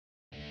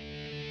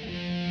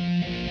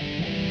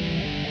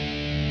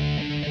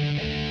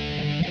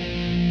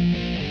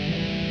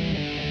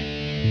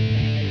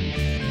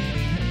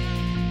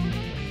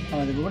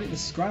everybody,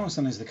 this is Graham,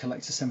 also known as the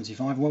Collector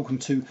 75. Welcome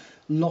to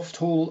Loft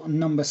Haul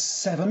number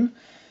 7.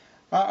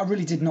 I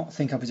really did not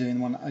think I'd be doing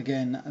one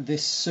again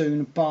this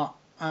soon, but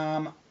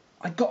I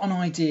got an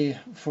idea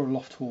for a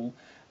Loft Haul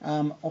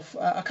off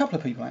a couple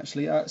of people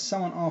actually.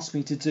 Someone asked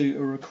me to do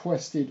a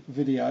requested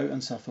video,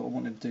 and so I thought I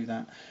wanted to do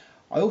that.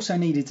 I also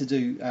needed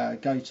to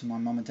go to my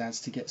mum and dad's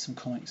to get some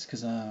comics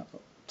because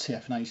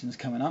TF Nation's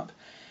coming up.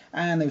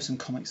 And there were some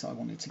comics that I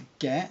wanted to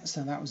get,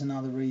 so that was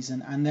another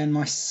reason. And then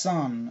my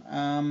son,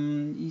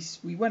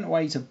 we went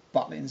away to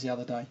Butlins the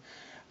other day,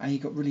 and he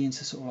got really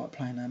into sort of like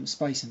playing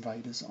Space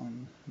Invaders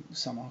on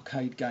some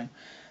arcade game.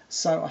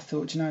 So I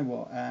thought, you know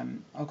what,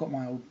 I've got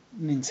my old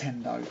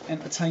Nintendo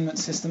Entertainment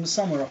System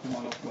somewhere up in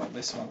my loft, like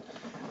this one.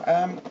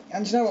 And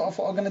you know what, I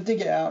thought I'm going to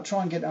dig it out,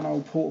 try and get an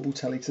old portable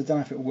telly, because I don't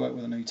know if it will work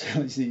with the new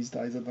tellies these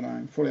days, I don't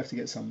know. Probably have to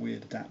get some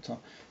weird adapter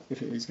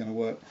if it is going to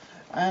work.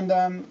 And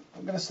I'm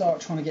going to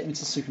start trying to get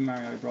into Super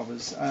Mario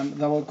Brothers.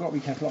 Though I've got to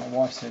be careful, like my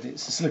wife said,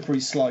 it's a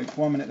slippery slope.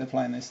 1 minute they're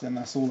playing this, then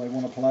that's all they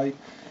want to play.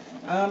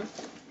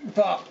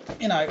 But,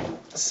 you know,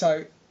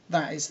 so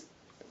that is,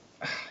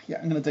 yeah,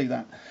 I'm going to do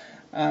that.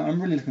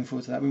 I'm really looking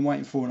forward to that. I've been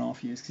waiting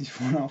 4.5 years, because he's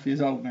 4.5 years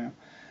old now.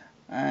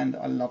 And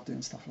I love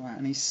doing stuff like that,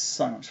 and he's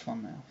so much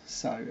fun now.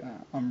 So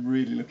I'm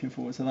really looking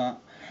forward to that.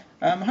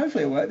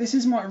 Hopefully it'll work. This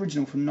is my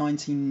original from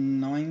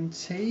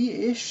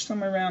 1990-ish,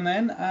 somewhere around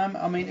then.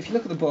 I mean, if you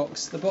look at the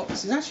box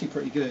is actually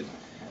pretty good.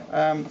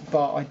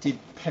 But I did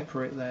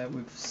pepper it there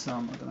with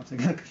some, I don't know if they're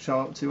going to show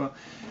up too well,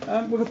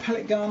 with a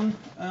pellet gun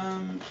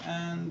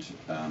and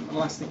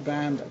elastic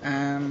band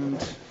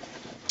and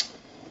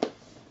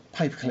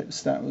paper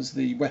clips. That was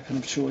the weapon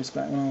of choice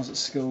back when I was at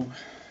school.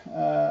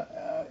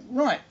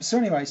 Right, so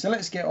anyway, so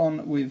let's get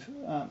on with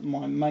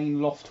my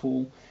main loft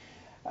haul.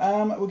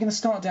 We're going to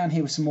start down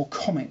here with some more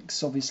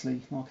comics,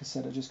 obviously. Like I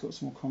said, I just got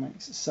some more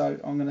comics. So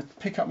I'm going to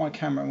pick up my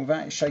camera, and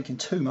without it shaking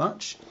too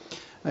much,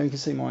 you can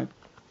see my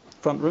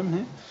front room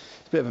here.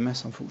 It's a bit of a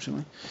mess,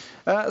 unfortunately.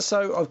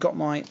 So I've got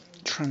my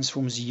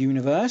Transformers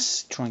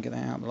Universe. Try and get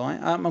that out of the light.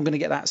 I'm going to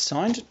get that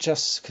signed,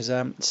 just because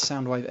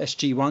Soundwave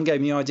SG1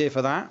 gave me the idea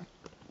for that.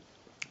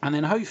 And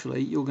then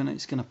hopefully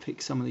it's going to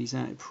pick some of these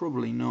out.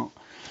 Probably not.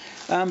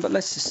 But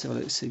let's just have a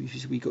look. See,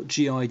 we've got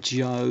G.I.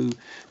 Joe.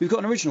 We've got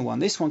an original one.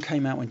 This one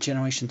came out when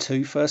Generation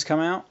 2 first came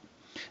out.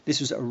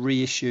 This was a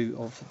reissue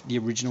of the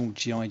original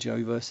G.I.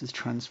 Joe versus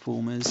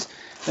Transformers.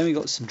 Then we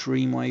got some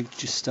Dreamwave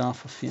just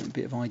stuff. I think a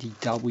bit of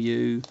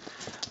IDW.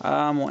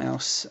 What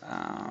else?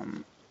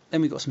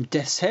 Then we got some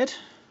Death's Head.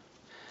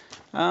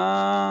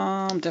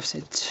 Death's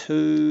Head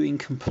 2,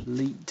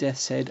 Incomplete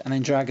Death's Head, and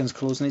then Dragon's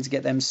Claws. I need to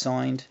get them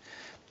signed.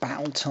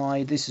 Battle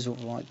Tide. This is sort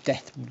of like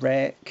Death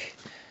Wreck.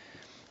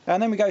 And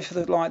then we go for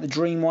the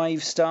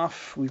Dreamwave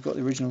stuff. We've got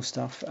the original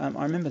stuff. I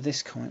remember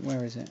this comic.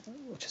 Where is it? I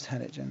just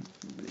had it, Jen.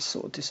 But it's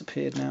sort of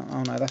disappeared now.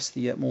 Oh no, that's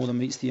the More Than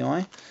Meets the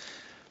Eye.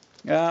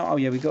 Oh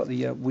yeah, we've got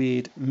the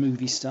weird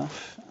movie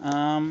stuff.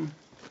 What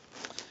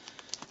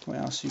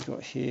else we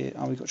got here?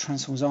 Oh, we've got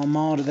Transformers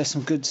Armada. There's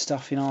some good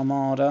stuff in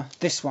Armada.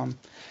 This one.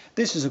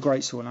 This was a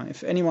great storyline.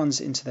 If anyone's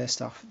into their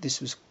stuff,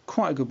 this was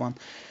quite a good one.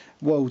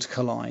 Worlds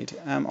Collide.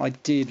 I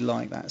did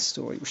like that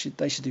story.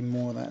 They should do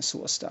more of that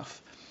sort of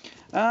stuff.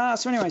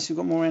 So anyway, so we've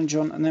got more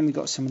Engine, and then we've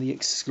got some of the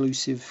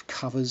exclusive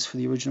covers for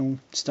the original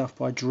stuff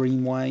by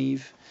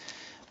Dreamwave.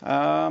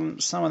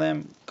 Some of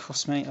them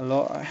cost me a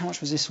lot. How much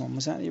was this one?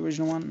 Was that the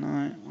original one?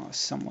 No, oh, it's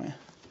somewhere.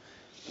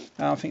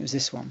 I think it was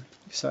this one.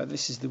 So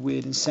this is the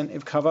weird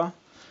incentive cover.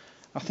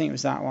 I think it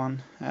was that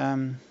one.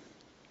 I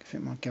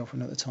think my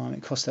girlfriend at the time,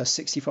 it cost her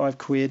 65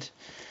 quid.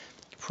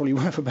 Probably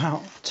worth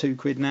about 2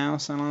 quid now,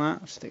 something like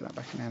that. I'll stick that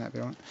back in there, that'd be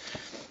alright.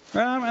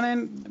 And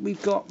then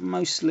we've got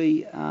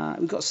mostly,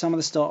 we've got some of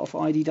the start off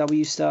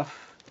IDW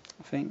stuff,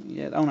 I think.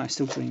 Yeah. Oh no, it's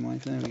still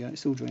Dreamwave. There we go.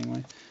 It's still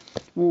Dreamwave.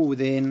 War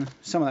Within.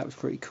 Some of that was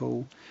pretty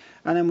cool.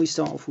 And then we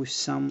start off with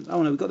some.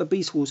 Oh no, we've got the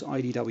Beast Wars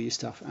IDW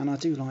stuff, and I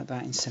do like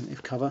that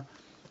incentive cover.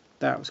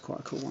 That was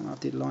quite a cool one. I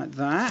did like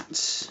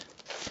that.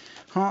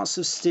 Hearts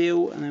of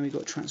Steel, and then we've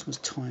got Transformers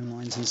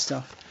Timelines and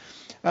stuff.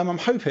 I'm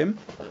hoping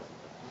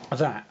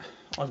that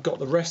I've got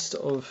the rest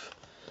of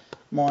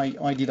my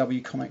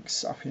IDW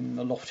comics up in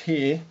the loft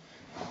here,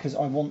 because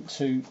I want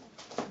to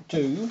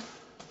do,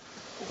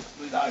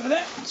 move that over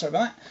there, sorry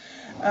about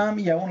that.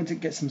 Yeah, I wanted to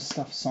get some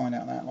stuff signed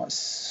out of that, like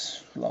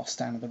Last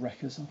Stand of the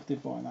Wreckers. I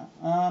did buy that.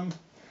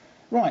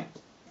 Right,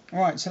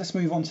 so let's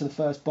move on to the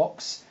first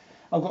box.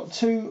 I've got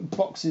 2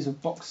 boxes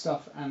of box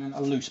stuff and then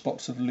a loose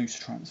box of loose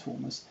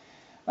Transformers.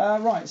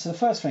 Right, so the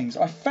first things,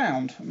 I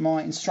found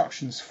my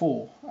instructions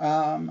for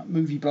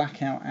movie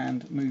Blackout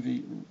and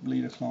movie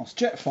Leader Class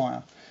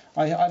Jetfire.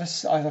 I had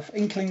an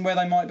inkling where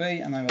they might be,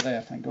 and they were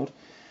there, thank God.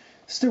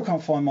 Still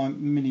can't find my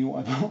mini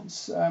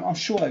Autobots. I'm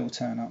sure they will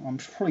turn up.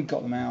 I've probably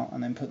got them out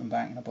and then put them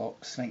back in a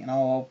box, thinking,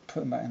 oh, I'll put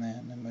them back in there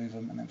and then move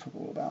them and then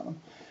forget all about them.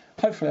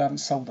 Hopefully I haven't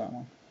sold that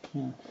one.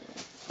 Yeah.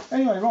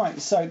 Anyway,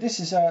 right, so this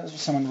is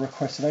someone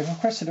requested. They've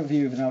requested a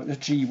view of the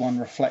G1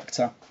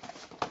 reflector.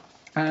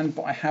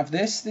 But I have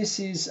this. This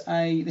is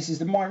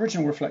my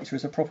original reflector.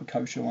 It's a proper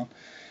kosher one,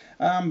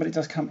 but it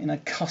does come in a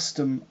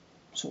custom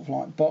sort of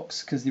like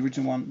box, because the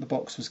original one, the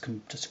box was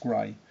just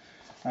grey.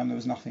 There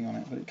was nothing on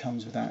it, but it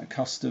comes with that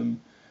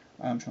custom.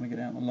 I'm trying to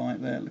get out the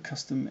light there. The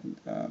custom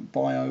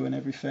bio and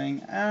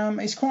everything.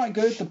 It's quite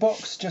good. The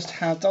box just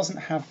doesn't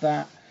have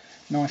that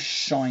nice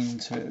shine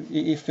to it.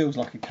 It feels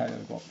like a KO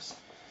box,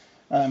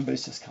 but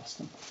it's just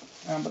custom.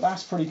 But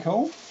that's pretty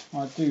cool.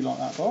 I do like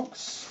that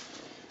box.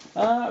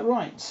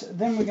 Right,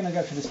 then we're going to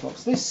go for this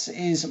box. This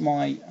is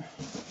my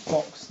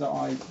box that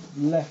I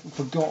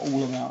forgot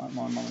all about at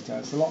my mum and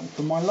dad's.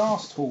 From my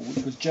last haul,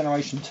 which was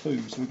Generation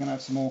 2, so we're going to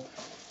have some more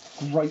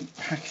great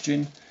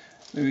packaging.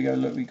 There we go,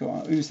 look, we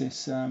got, who's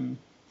this?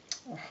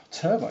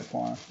 Turbo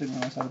Fire, didn't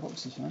realise how the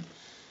boxes, you know.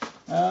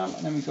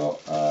 And then we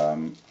got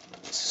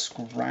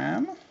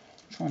Scram. I'm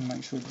trying to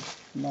make sure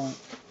you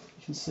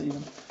can see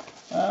them.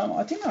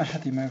 I didn't know I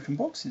had the American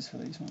boxes for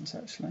these ones,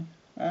 actually.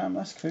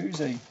 That's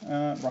Kuzi,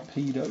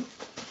 Rapido.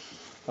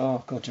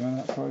 Oh God, do you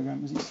remember that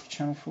program? Was it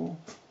Channel 4?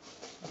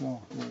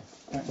 Oh yeah,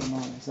 back in the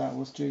 90s that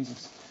was,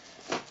 Jesus.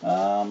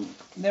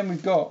 Then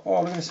we've got,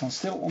 oh look at this one,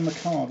 still on the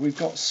card. We've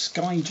got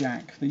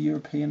Skyjack, the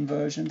European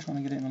version. Trying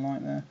to get it in the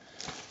light there.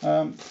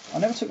 I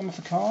never took them off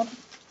the card,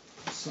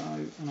 so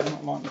and I'm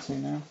not likely to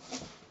now.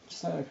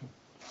 Stay open.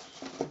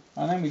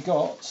 And then we've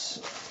got,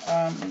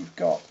 oh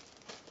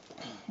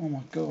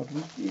my God,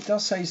 it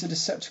does say he's a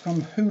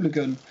Decepticon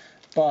hooligan.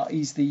 But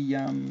he's the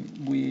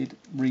weird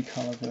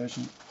recolor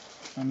version,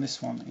 and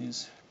this one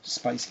is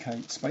Space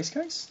Case. Space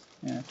Case?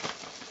 Yeah,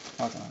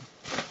 I don't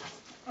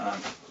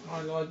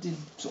know. I did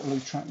sort of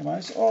lose track of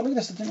those. Oh, look at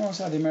this! I didn't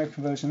realise I had the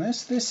American version of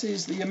this. This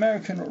is the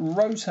American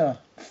Rotor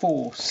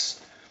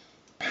Force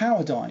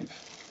Power Dive.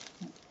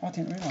 I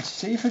didn't realise.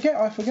 See, I forget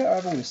I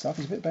have all this stuff.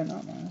 It's a bit bent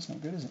up now. That's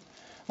not good, is it?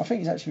 I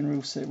think it's actually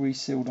been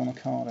resealed on a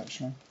card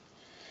actually.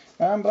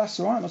 But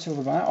that's all right. Not too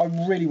worried about it.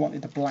 I really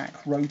wanted the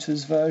black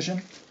Rotors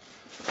version.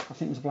 I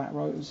think it was black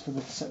rotors for the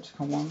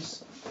Decepticon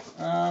ones.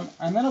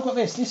 And then I've got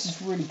this. This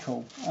is really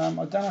cool. I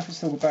don't know if it's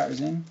still got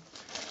batteries in,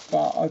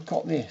 but I've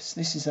got this.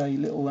 This is a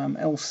little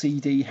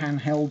LCD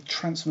handheld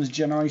Transformers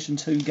Generation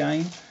 2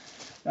 game.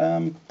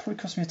 Probably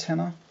cost me a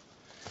tenner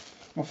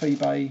off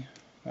eBay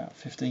about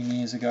 15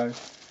 years ago.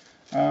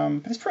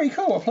 But it's pretty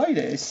cool. I played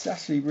it. It's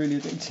actually really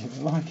addictive.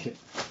 I like it.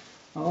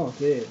 Oh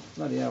dear.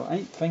 Bloody hell.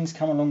 Ain't things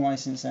come a long way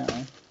since that,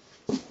 eh?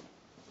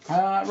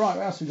 Right, what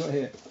else have we got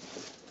here?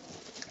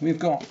 We've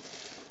got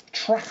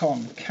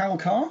Track-On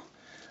Calcar.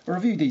 I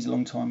reviewed these a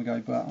long time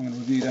ago, but I'm going to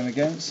review them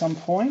again at some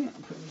point.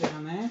 Put them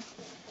down there.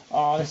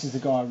 Oh, this is the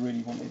guy I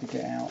really wanted to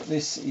get out.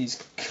 This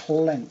is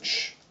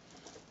Clench.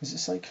 Does it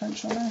say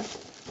Clench on there?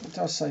 It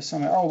does say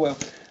somewhere. Oh, well,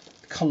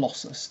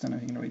 Colossus. Don't know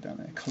if you can read that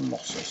there.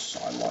 Colossus.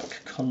 I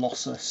like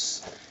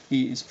Colossus.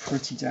 He is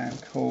pretty damn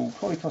cool.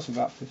 Probably cost me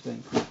about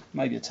 15 quid,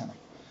 maybe a tenner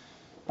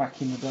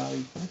back in the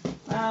day.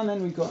 And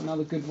then we've got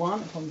another good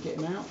one, if I can get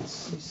him out. He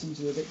seems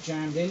to be a bit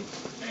jammed in.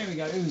 There we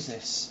go. Who's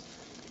this?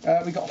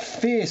 We've got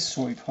Fierce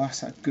Swoop. Oh,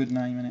 that's a good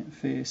name, isn't it?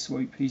 Fierce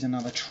Swoop. He's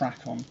another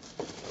Track-On.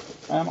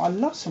 I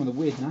love some of the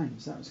weird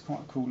names. That was quite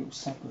a cool little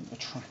segment, the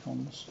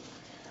Track-Ons.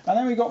 And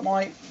then we got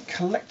my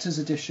Collector's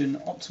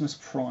Edition Optimus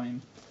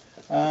Prime.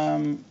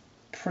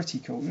 Pretty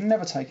cool.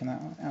 Never taken that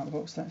out of the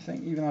box, don't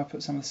think, even though I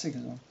put some of the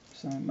stickers on.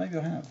 So maybe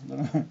I have. I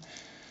don't know.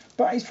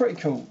 But it's pretty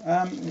cool.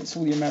 It's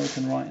all the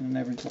American writing and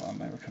everything. Well,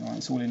 American writing.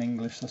 It's all in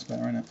English. That's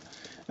better, isn't it?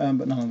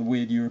 But none of the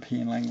weird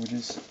European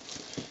languages,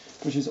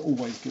 which is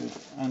always good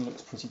and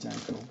looks pretty damn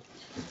cool.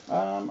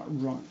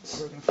 Right,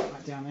 so we're going to put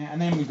that down there.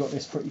 And then we've got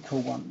this pretty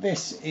cool one.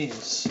 This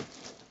is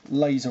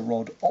Laser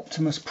Rod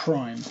Optimus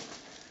Prime.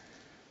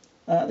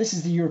 This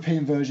is the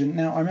European version.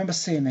 Now, I remember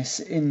seeing this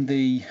in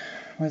the...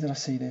 Where did I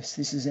see this?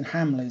 This is in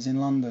Hamleys in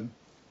London.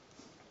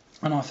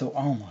 And I thought,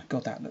 oh my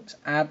God, that looks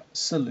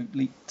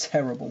absolutely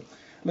terrible.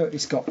 Look,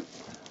 it's got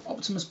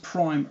Optimus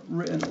Prime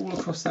written all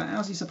across that.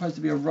 How's he supposed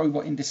to be a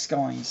robot in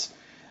disguise?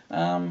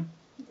 And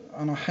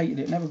I hated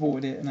it, never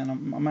bought it, and then I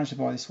managed to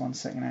buy this one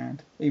second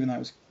hand, even though it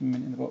was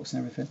mint in the box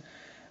and everything.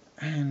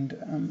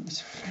 And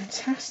it's a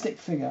fantastic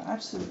figure,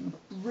 absolutely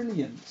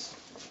brilliant.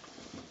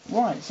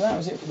 Right, so that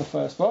was it for the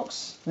first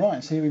box.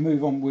 Right, so here we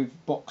move on with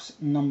box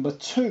number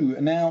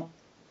 2. Now,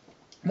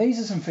 these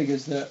are some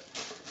figures that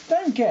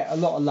don't get a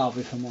lot of love,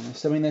 if I'm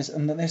honest. I mean,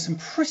 there's some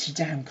pretty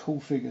damn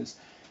cool figures.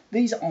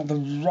 These are the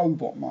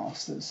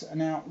ROBOTMASTERS.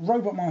 Now,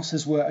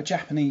 ROBOTMASTERS were a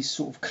Japanese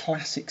sort of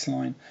classics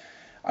line,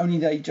 only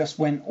they just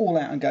went all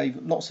out and gave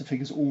lots of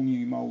figures all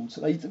new moulds.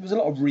 There was a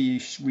lot of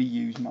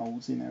reused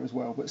moulds in there as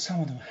well, but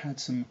some of them had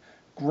some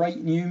great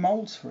new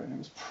moulds for it, and it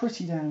was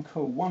pretty damn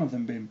cool, one of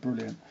them being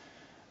brilliant.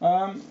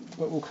 But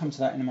we'll come to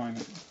that in a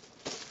moment.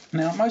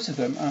 Now, most of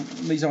them,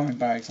 these are in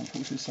bags,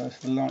 unfortunately, so if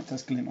the light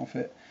does glint off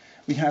it.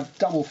 We have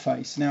Double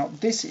Face. Now,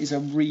 this is a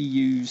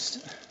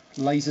reused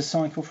laser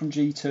cycle from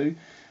G2,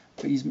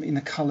 but he's in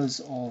the colours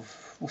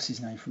of, what's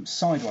his name, from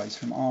Sideways,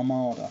 from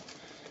Armada.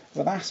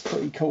 But that's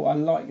pretty cool. I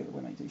like it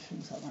when they do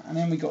things like that. And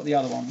then we got the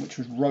other one, which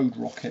was Road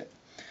Rocket.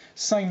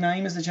 Same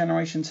name as the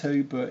Generation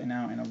 2, but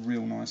now in a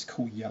real nice,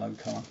 cool yellow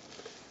colour.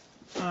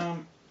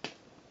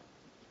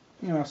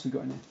 What else have we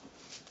got in here?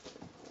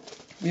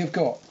 We have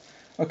got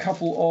a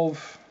couple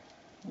of,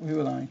 who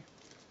are they?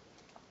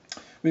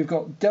 We've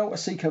got Delta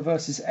Seeker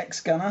versus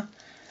X-Gunner.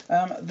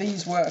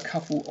 These were a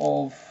couple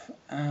of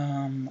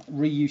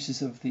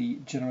reuses of the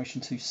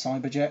Generation 2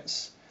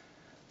 Cyberjets.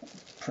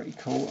 Pretty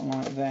cool, I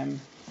like them.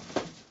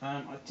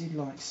 I did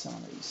like some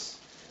of these.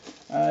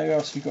 Who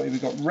else we got here?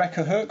 We've got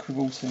Wrecker Hook. We've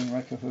all seen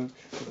Wrecker Hook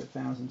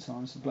 1,000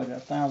 times. We've bloody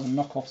 1,000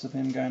 knockoffs of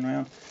him going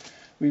around.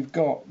 We've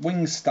got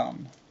Wing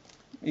Stun.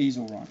 He's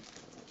alright.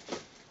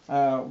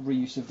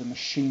 Reuse of the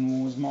Machine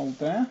Wars mould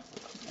there.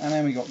 And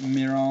then we got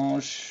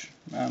Mirage.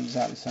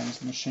 Exactly the same as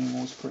the Machine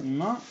Wars pretty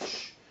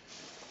much.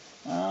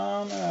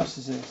 What else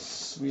is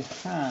this? We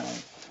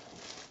have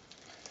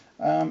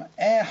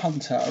Air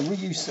Hunter, a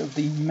reuse of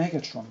the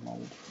Megatron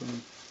mould.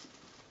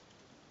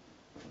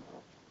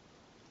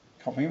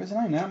 Can't think of his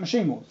name now.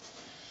 Machine Wars.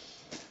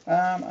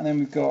 And then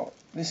we've got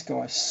this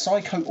guy,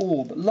 Psycho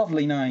Orb.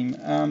 Lovely name,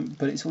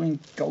 but it's all in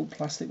gold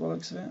plastic by the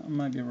looks of it. I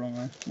may be wrong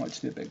there. Might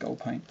just be a bit of gold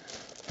paint.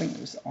 I think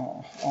it was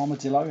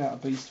Armadillo out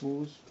of Beast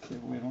Wars. Bit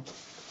of a weird one.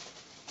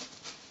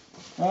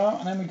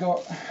 And then we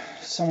got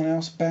someone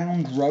else,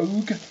 Bound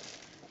Rogue.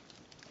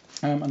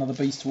 Another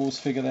Beast Wars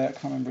figure there. I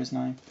can't remember his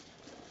name.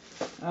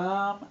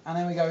 And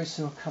then we go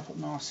to a couple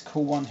nice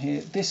cool one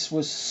here. This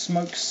was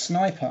Smoke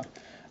Sniper,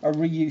 a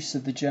reuse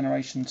of the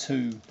Generation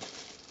 2,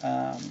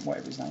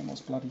 whatever his name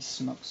was, bloody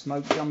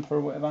Smoke Jumper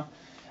or whatever.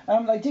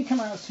 They did come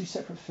out as 2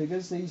 separate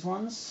figures, these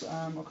ones.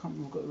 I can't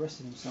remember, I've got the rest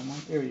of them somewhere.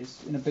 Here he is,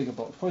 in a bigger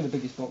box. Probably the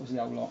biggest box was the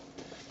whole lot.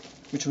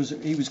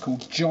 He was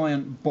called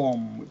Giant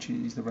Bomb, which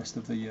is the rest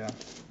of the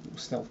little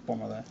stealth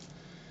bomber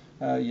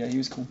there. Yeah, he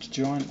was called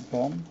Giant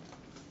Bomb.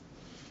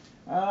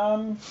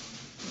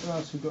 What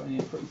else we've got in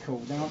here? Pretty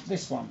cool. Now,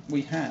 this one,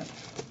 we have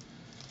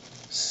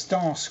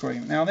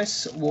Starscream. Now,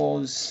 this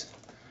was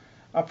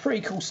a pretty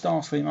cool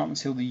Starscream up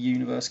until the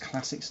Universe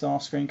Classic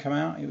Starscream came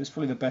out. It was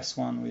probably the best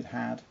one we'd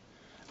had.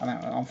 And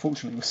that,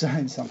 unfortunately, we're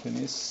saying something.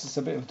 It's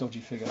a bit of a dodgy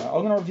figure.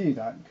 I'm going to review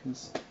that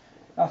because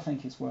I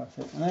think it's worth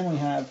it. And then we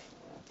have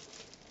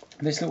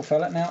this little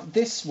fella. Now,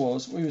 this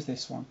was, who was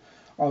this one?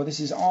 Oh, this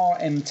is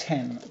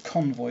RM10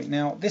 Convoy.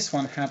 Now, this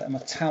one had a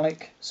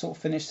metallic sort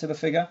of finish to the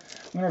figure.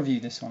 I'm going to review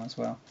this one as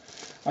well.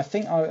 I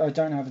think I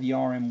don't have the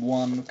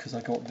RM1 because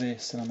I got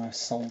this and I may have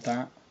sold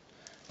that.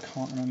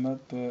 Can't remember,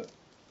 but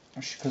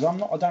because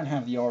I don't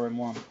have the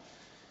RM1.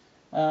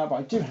 But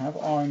I do have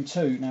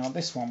RM2. Now,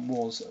 this one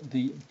was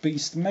the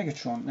Beast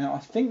Megatron. Now, I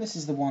think this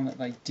is the one that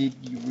they did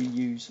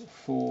reuse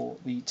for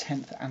the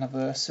 10th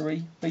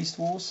anniversary Beast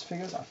Wars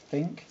figures, I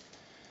think.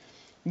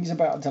 He's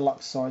about a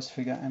deluxe size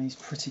figure and he's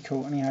pretty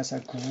cool and he has a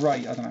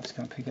great, I don't know if it's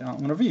going to pick it up, I'm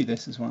going to review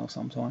this as well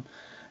sometime.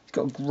 He's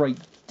got a great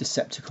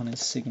Decepticon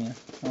insignia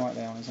right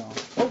there on his arm.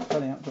 Oh,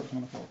 brilliant, dropped him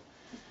on the floor.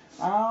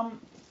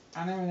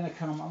 And then we're going to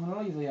come, I'm going to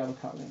leave the other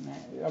cutlet in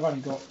there. I've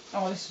only got,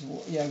 oh, this is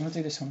what, yeah, I'm going to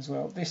do this one as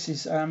well. This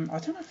is, I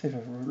don't know if they've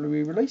ever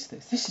re-released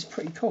this. This is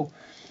pretty cool.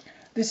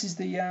 This is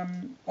the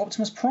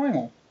Optimus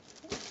Primal.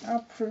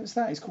 How is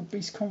that? It's called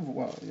Beast Convoy.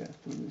 Well, yeah,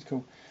 it's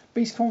called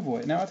Beast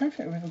Convoy. Now, I don't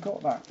think we've ever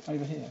got that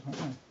over here. I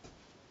don't know.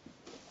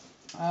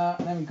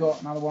 And then we've got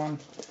another one.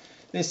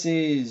 This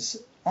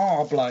is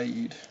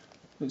R-Blade.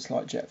 Looks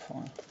like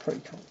Jetfire.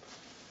 Pretty cool.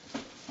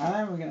 And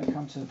then we're going to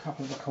come to a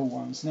couple of the cool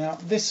ones. Now,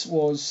 this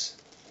was...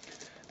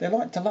 They're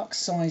like deluxe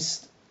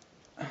sized...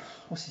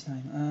 What's his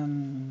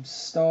name?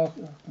 What's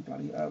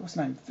his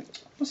name?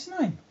 What's his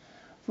name?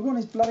 I've forgotten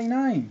his bloody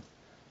name.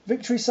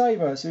 Victory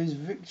Saber. So he's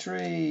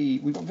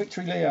Victory... We've got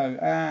Victory Leo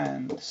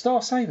and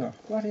Star Saber.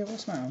 Bloody hell,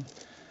 what's the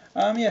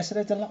matter? Yeah, so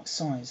they're deluxe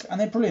size. And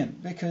they're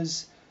brilliant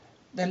because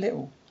they're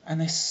little. And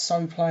they're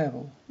so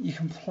playable. You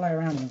can play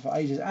around with them for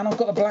ages. And I've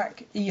got the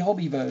black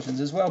e-hobby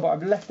versions as well, but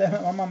I've left them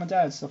at my mum and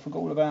dad's, so I forgot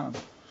all about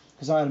them.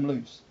 Because I had them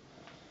loose.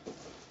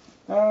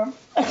 And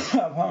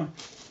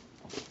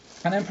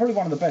then probably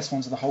one of the best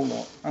ones of the whole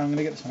lot. I'm going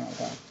to get this one out of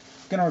the bag.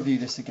 I'm going to review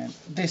this again.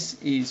 This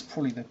is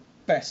probably the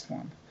best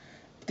one.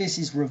 This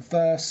is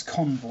Reverse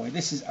Convoy.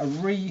 This is a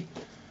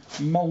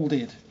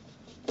re-moulded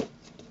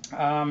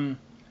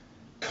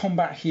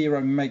combat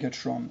hero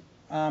Megatron.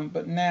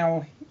 But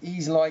now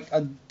he's like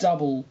a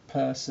double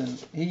person.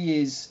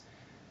 He is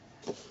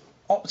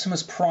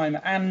Optimus Prime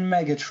and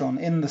Megatron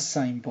in the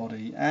same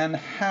body. And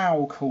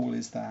how cool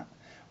is that?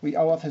 I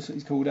thought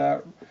he's called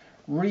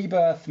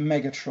Rebirth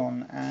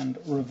Megatron and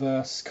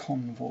Reverse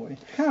Convoy.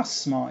 How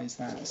smart is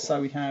that? So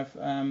we have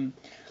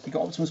we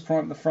got Optimus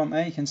Prime at the front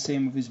there. You can see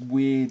him with his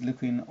weird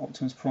looking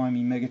Optimus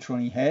Prime-y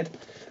Megatron-y head.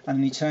 And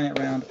then you turn it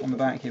around on the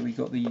back here, we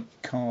got the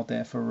card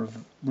there for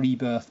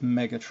Rebirth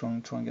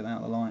Megatron. Try and get that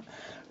out of the light.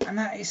 And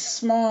that is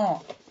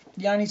smart.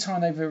 The only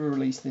time they've ever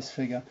released this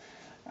figure.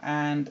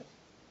 And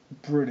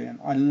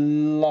brilliant. I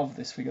love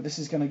this figure. This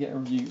is going to get a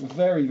review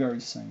very,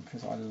 very soon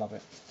because I love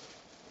it.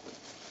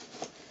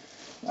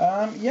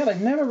 Yeah,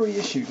 they've never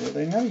reissued it.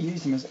 They've never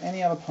used them as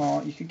any other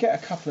part. You could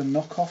get a couple of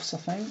knockoffs, I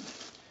think.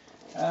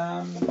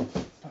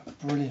 But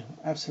brilliant.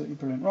 Absolutely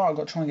brilliant. Right, I've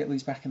got to try and get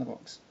these back in the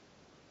box.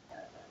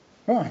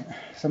 Right,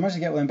 so I managed to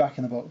get them back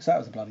in the box. That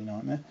was a bloody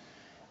nightmare.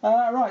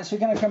 Right, so we're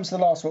going to come to the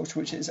last box,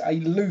 which is a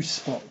loose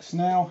box.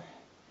 Now,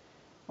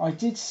 I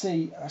did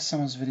see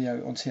someone's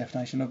video on TF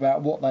Nation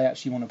about what they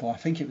actually want to buy. I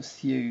think it was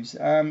Thew's.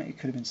 It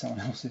could have been someone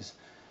else's.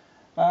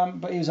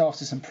 But he was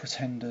after some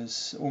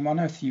Pretenders, or I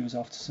know he was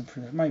after some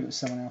Pretenders. Maybe it was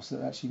someone else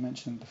that actually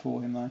mentioned them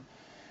before him though.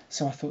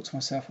 So I thought to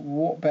myself,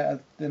 what better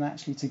than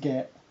actually to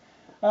get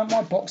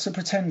my box of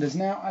Pretenders.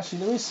 Now, actually,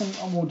 there is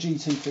some more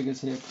GT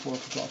figures here before I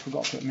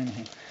forgot to put them in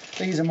here.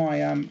 These are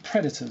my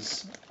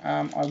Predators.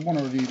 I want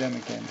to review them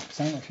again, because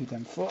I haven't reviewed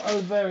them for a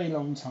very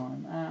long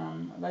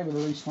time. They were the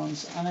loose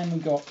ones. And then we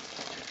got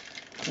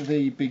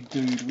the big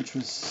dude, which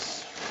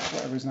was,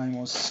 whatever his name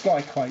was,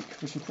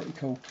 Skyquake, which was pretty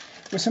cool.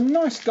 With some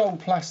nice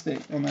gold plastic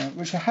on there,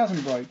 which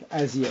hasn't broke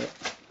as yet.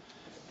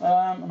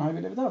 And I hope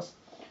it never does.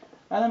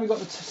 And then we got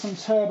some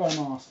Turbo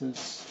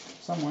Masters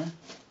somewhere.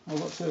 I've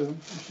got two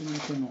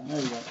of them.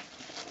 There we go.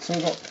 So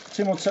we've got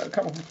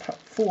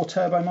four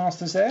Turbo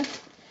Masters there,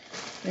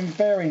 in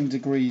varying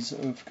degrees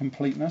of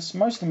completeness.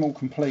 Most of them all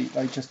complete.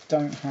 They just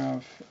don't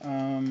have.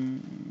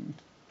 Can't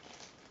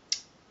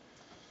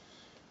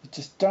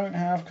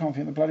think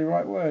of the bloody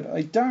right word.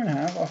 They don't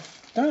have. I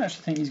don't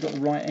actually think he's got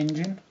the right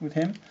engine with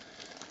him.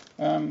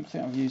 I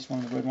think I've used one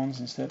of the red ones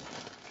instead.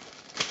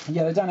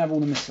 Yeah, they don't have all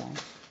the missiles.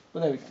 But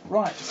there we go.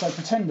 Right, so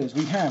Pretenders,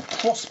 we have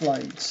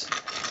Crossblades,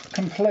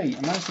 complete.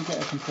 I managed to get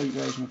a complete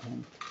version of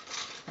him.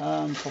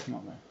 Pop him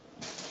up there.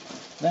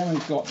 Then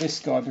we've got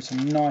this guy with some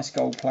nice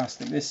gold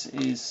plastic. This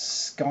is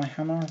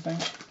Skyhammer, I think.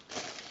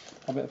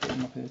 I better put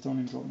him up here, don't want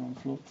him dropping on the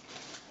floor.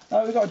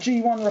 We've got a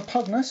G1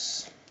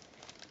 Repugnus.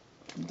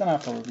 Don't know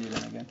if I'll review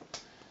them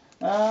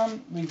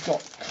again. We've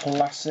got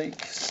classic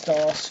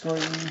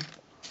Starscream.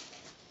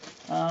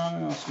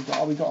 What else we got?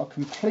 Oh, we've got a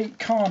complete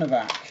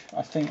Carnivac.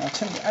 I think it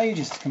took me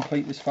ages to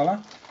complete this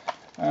fella.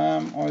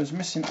 I was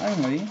missing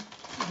only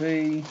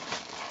the.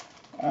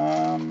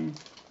 I'm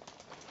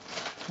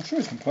sure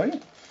it's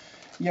complete.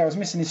 Yeah, I was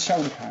missing his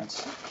shoulder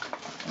pads.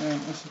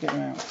 Let's get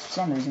them out. For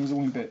some reason, it was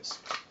all in bits.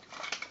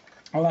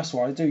 Oh, that's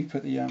why I do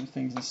put the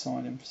things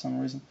inside him for some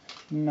reason.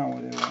 No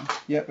idea why.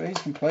 Yeah, but he's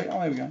complete. Oh,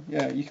 there we go.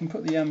 Yeah, you can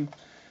put the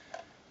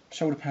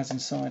shoulder pads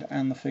inside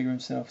and the figure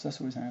himself. So that's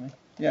always handy.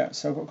 Yeah,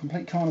 so I've got a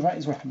complete Carnivac.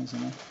 His weapon is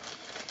in there.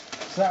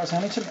 So that was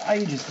handy. It took me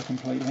ages to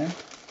complete him.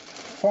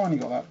 Finally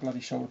got that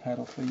bloody shoulder pad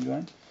off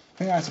eBay. I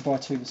think I had to buy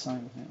two the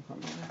same.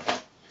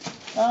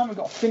 We've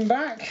got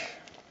Finback.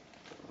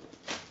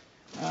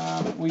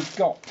 We've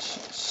got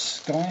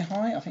Sky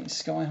High. I think it's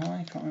Sky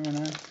High. Can't remember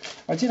now.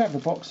 I did have the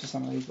box for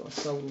some of these, but I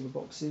sold all the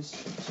boxes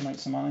to make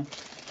some money.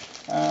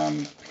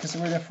 Because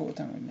I thought I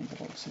don't really need the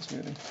boxes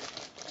really.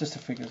 Just the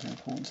figures are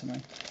important to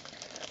me.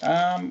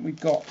 We've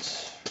got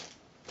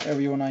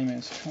whatever your name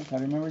is. I can't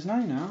bloody remember his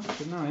name now. I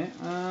should know it.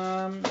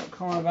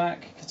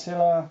 Carnivac,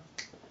 Catilla.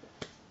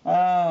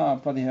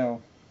 Bloody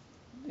hell.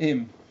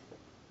 Him.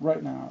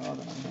 Right now, I don't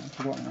know. I've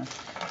forgotten now.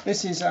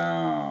 This is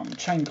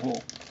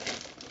Chainclaw.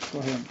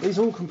 Got him. These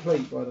are all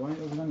complete, by the way.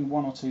 There's only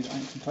one or two that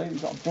ain't complete.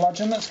 We've got a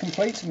Bludgeon that's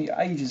complete. It took me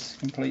ages to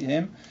complete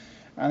him.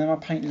 And then I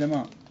painted him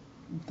up.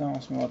 Don't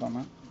ask me why I've done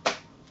that.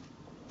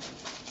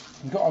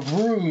 We've got a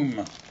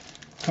Vroom.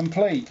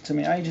 Complete. It took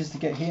me ages to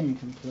get him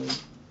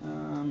complete.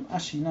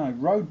 Actually, no.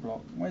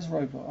 Roadblock. Where's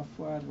Roadblock? I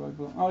thought I had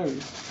Roadblock. Oh, here it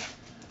is.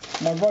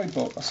 My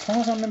Roadblock. As far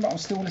as I remember, I'm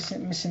still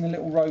missing the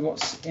little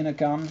robots in a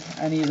gun.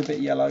 And he is a bit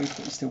yellow, but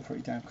he's still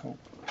pretty damn cool.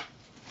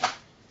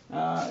 Who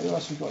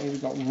else we've got here?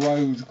 We've got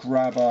Road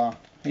Grabber.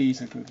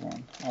 He's a good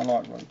one. I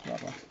like Road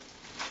Grabber.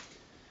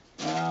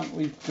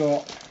 We've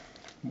got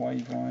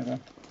Wave Rider.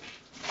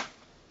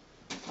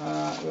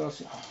 Who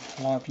else?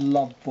 Oh, I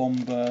love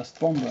Bombburst.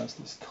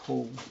 Bombburst is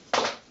cool.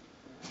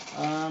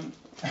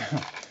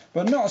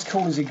 But not as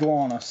cool as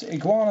Iguanus.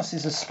 Iguanus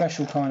is a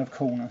special kind of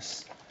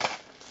coolness.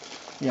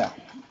 Yeah.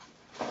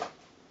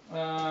 Who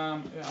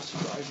else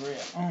have we got over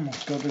here? Oh my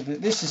god,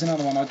 this is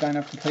another one I don't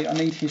have complete. I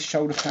need his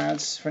shoulder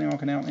pads, if anyone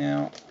can help me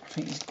out. I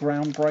think he's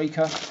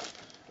Groundbreaker.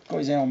 Got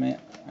his helmet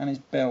and his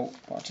belt,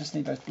 but I just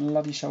need those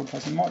bloody shoulder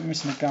pads. He might be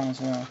missing a gun as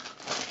well.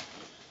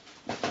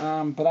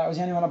 But that was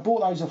the only one. I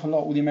bought those off a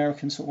lot, all the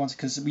American sort of ones,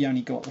 because we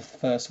only got the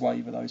first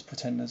wave of those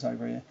Pretenders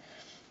over here.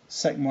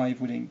 Second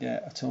wave we didn't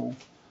get at all,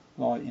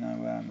 like, you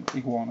know,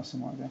 Iguanus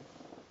and whatever.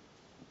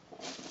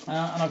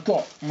 And I've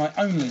got my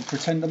only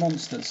Pretender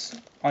monsters.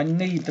 I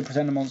need the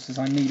Pretender monsters,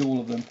 I need all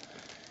of them.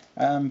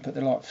 But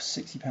they're like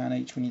 £60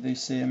 each when you do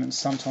see them, and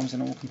sometimes they're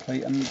not all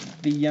complete. And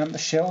the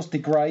shells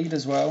degrade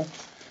as well.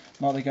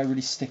 Like they go really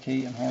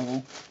sticky and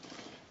horrible.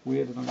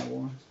 Weird, I don't know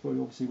why. It's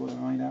probably obviously what they're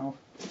made out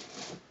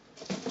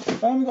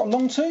of. We've got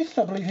Longtooth,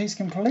 I believe he's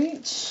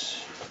complete.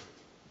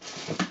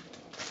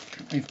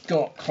 We've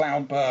got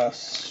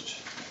Cloudburst.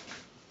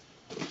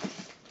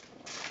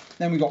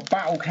 Then we've got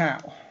Battle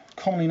Cat,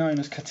 commonly known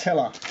as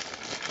Catilla.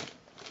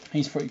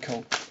 He's pretty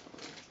cool.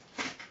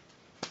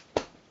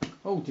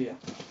 Oh dear.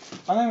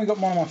 And then we've got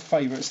one of my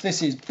favourites.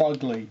 This is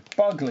Bugley.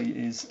 Bugley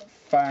is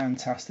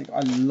fantastic.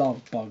 I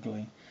love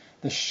Bugley.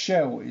 The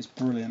shell is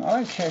brilliant. I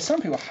don't care.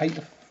 Some people hate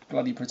the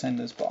bloody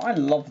Pretenders, but I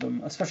love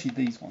them, especially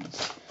these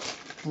ones.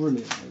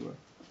 Brilliant they were.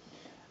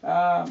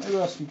 Who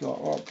else we got?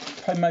 Well,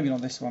 maybe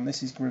not this one.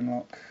 This is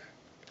Grimlock.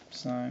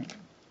 So, yeah,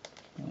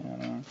 I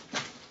don't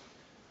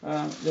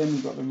know. Then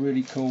we've got the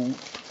really cool,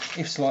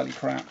 if slightly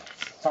crap,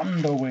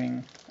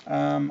 Thunderwing.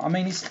 I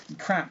mean, he's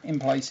crap in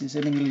places.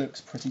 I mean, he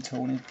looks pretty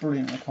tall and he's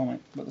brilliant in the comic,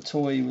 but the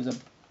toy was a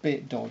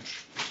bit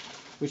dodge,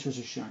 which was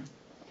a shame.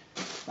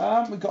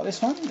 We've got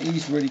this one.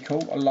 He's really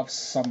cool. I love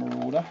Summer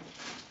Order.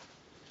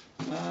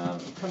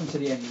 Coming to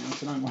the end now,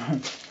 so don't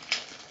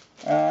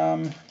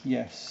worry.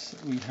 Yes,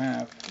 we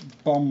have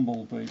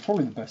Bumblebee.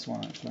 Probably the best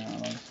one, actually, out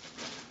of those.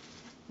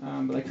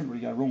 But they couldn't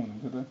really go wrong with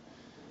them, could they?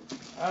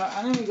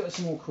 And then we've got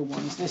some more cool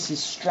ones. This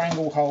is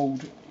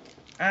Stranglehold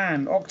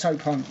and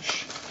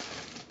Octopunch.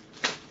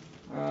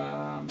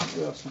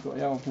 Who else we've got?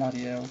 Oh,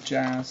 bloody hell.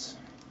 Jazz.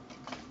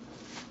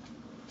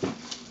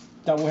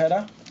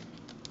 Doubleheader.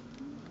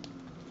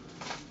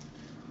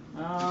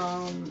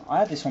 I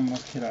had this one when I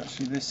was a kid,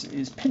 actually. This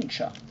is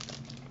Pincher.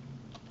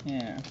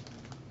 Yeah.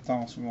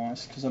 That's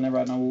nice, because I never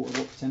had no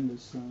Autobot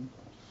Pretenders, so.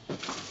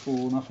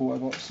 Or enough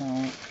Autobots, so.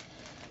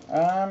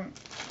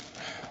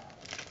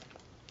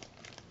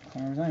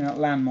 Where was that?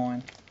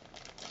 Landmine.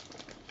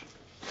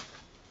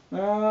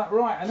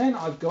 Right, and then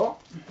I've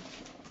got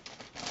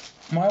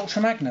my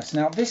Ultra Magnus.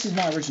 Now, this is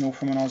my original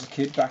from when I was a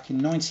kid, back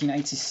in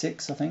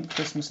 1986, I think.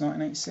 Christmas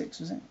 1986,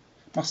 was it?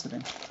 Must have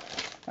been.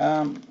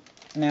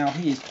 Now,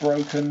 he is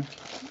broken.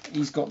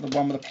 He's got the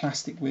one with the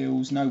plastic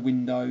wheels, no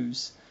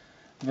windows,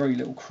 very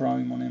little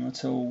chrome on him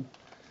at all.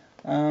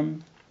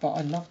 But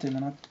I loved him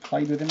and I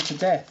played with him to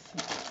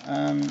death.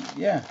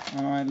 Yeah,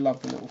 and I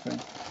loved the little thing.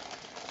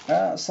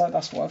 So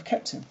that's why I've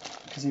kept him,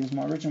 because he was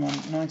my original one,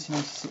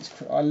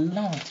 1986. I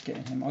loved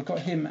getting him. I got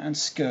him and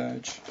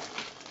Scourge.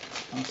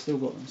 I've still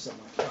got them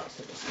somewhere.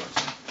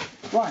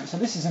 Right, so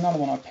this is another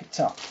one I picked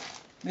up.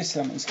 This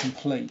one is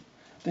complete.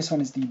 This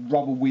one is the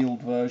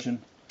rubber-wheeled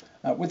version,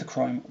 with the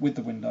chrome, with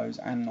the windows,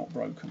 and not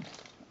broken.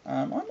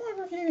 I might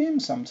review him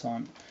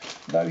sometime,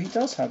 though he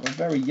does have a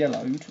very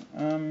yellowed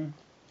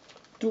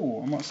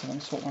door. I might see if I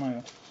can swap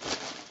one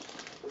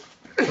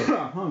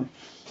over.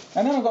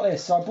 And then I've got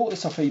this. So I bought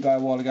this off eBay a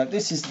while ago.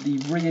 This is the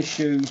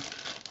reissue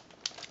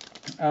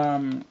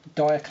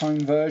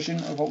Diaclone version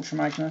of Ultra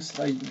Magnus.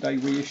 They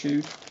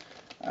reissued,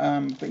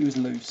 but he was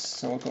loose,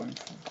 so I got him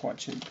for quite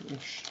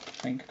cheap-ish. I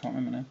think, I can't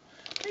remember now.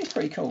 But he's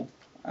pretty cool.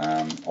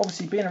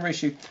 Obviously, being a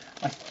reissue,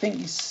 I think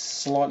he's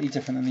slightly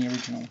different than the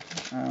original.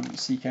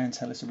 So you can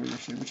tell it's a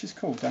reissue, which is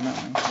cool. Don't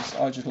matter, because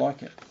I just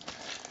like it.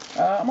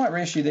 I might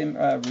reissue them.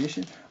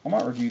 I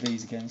might review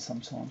these again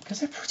sometime, because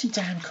they're pretty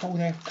damn cool.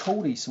 They're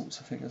cool, these sorts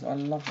of figures. I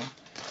love them.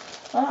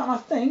 And I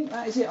think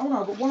that is it. Oh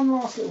no, I've got one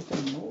last little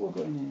thing. What have I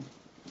got in here?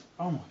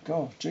 Oh my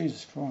God,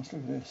 Jesus Christ!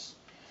 Look at this.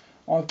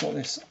 I've got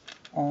this.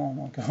 Oh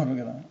my God, look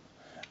at that.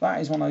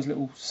 That is one of those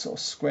little sort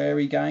of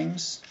squarey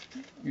games.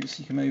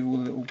 You can move all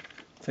the little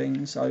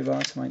things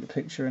over to make the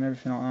picture and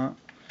everything like that.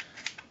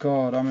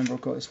 God, I remember I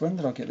got this. When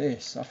did I get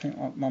this? I think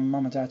my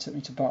mum and dad took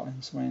me to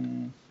Butlins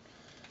when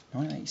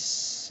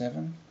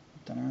 1987.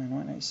 I don't know,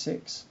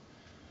 1986.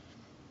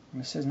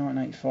 And it says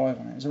 1985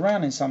 on it. It was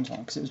around in some time,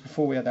 because it was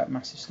before we had that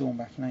massive storm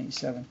back in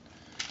 87.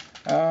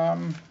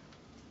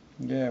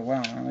 Yeah,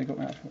 wow, man, they got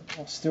me that.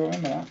 I still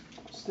remember that.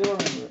 Still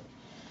remember it.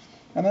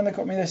 And then they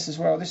got me this as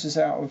well. This is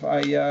out of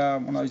a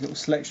one of those little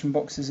selection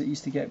boxes that you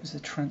used to get. It was a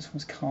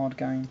Transformers card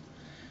game.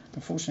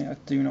 Unfortunately, I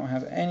do not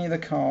have any of the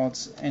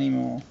cards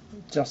anymore.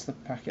 Just the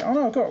packet. Oh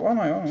no, I've got. Oh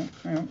no,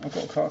 hang on. I've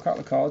got a couple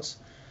of cards.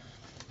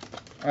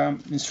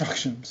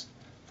 Instructions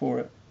for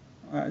it.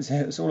 That is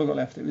it. That's all I got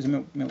left. It was a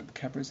milk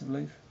Cadbury's, I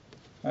believe.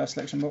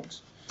 Selection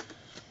box.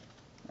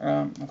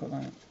 I got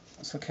that.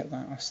 So I kept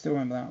that. I still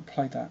remember that. I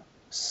played that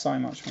so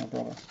much with my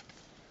brother.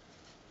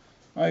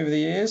 Over the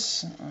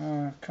years,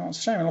 it's a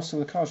shame I lost all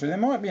the cards. Really. There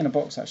might be in a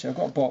box actually. I've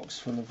got a box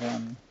full of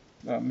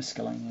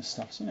miscellaneous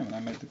stuff. So you know when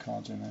they make the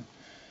cards in there.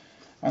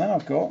 And then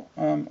I've got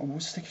a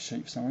sticker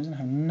sheet for some reason. I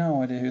have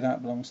no idea who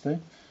that belongs to.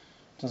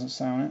 Doesn't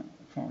say on it.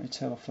 Can't really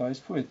tell off those.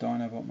 Probably a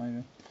Dinobot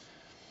maybe.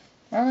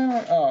 And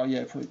then oh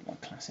yeah, probably my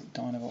classic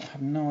Dinobot. I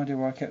have no idea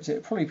where I kept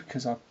it. Probably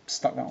because I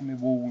stuck that on my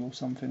wall or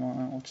something like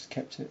that. I just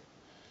kept it.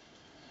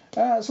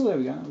 So there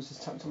we go. That was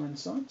just tucked on the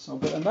inside. So I'll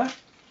put them back.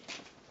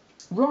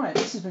 Right,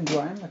 this has been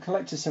Graham, the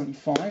Collector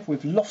 75,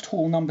 with Loft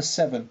Haul number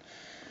 7.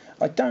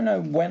 I don't know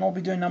when I'll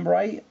be doing number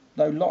 8,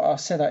 though I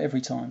say that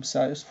every time,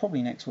 so it's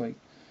probably next week.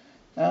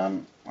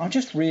 I'm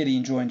just really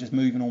enjoying just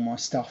moving all my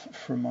stuff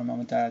from my mum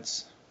and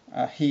dad's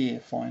here,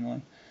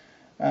 finally.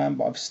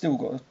 But I've still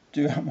got to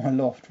do out my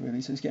loft,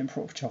 really, so it's getting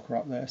proper chocker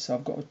up there. So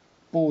I've got to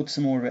board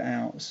some more of it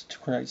out to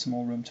create some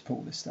more room to put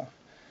all this stuff.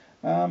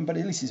 But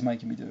at least it's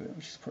making me do it,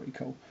 which is pretty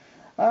cool.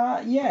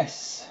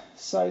 Yes,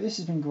 so this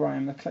has been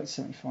Graham, the Collector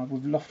 75,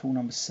 with Loft Haul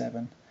number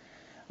 7.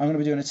 I'm going to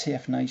be doing a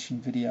TF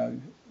Nation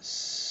video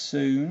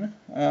soon,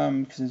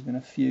 because there's been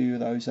a few of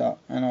those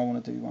up, and I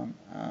want to do one,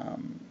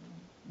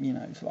 you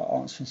know, it's like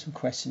answering some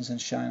questions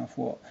and showing off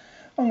what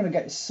I'm going to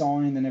get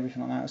signed and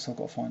everything like that, so I've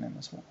got to find them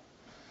as well.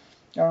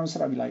 So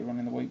that'll be later on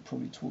in the week,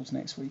 probably towards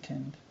next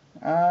weekend.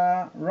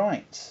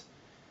 Right,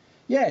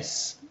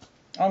 yes,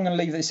 I'm going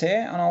to leave this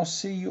here, and I'll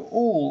see you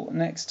all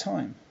next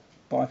time.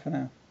 Bye for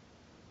now.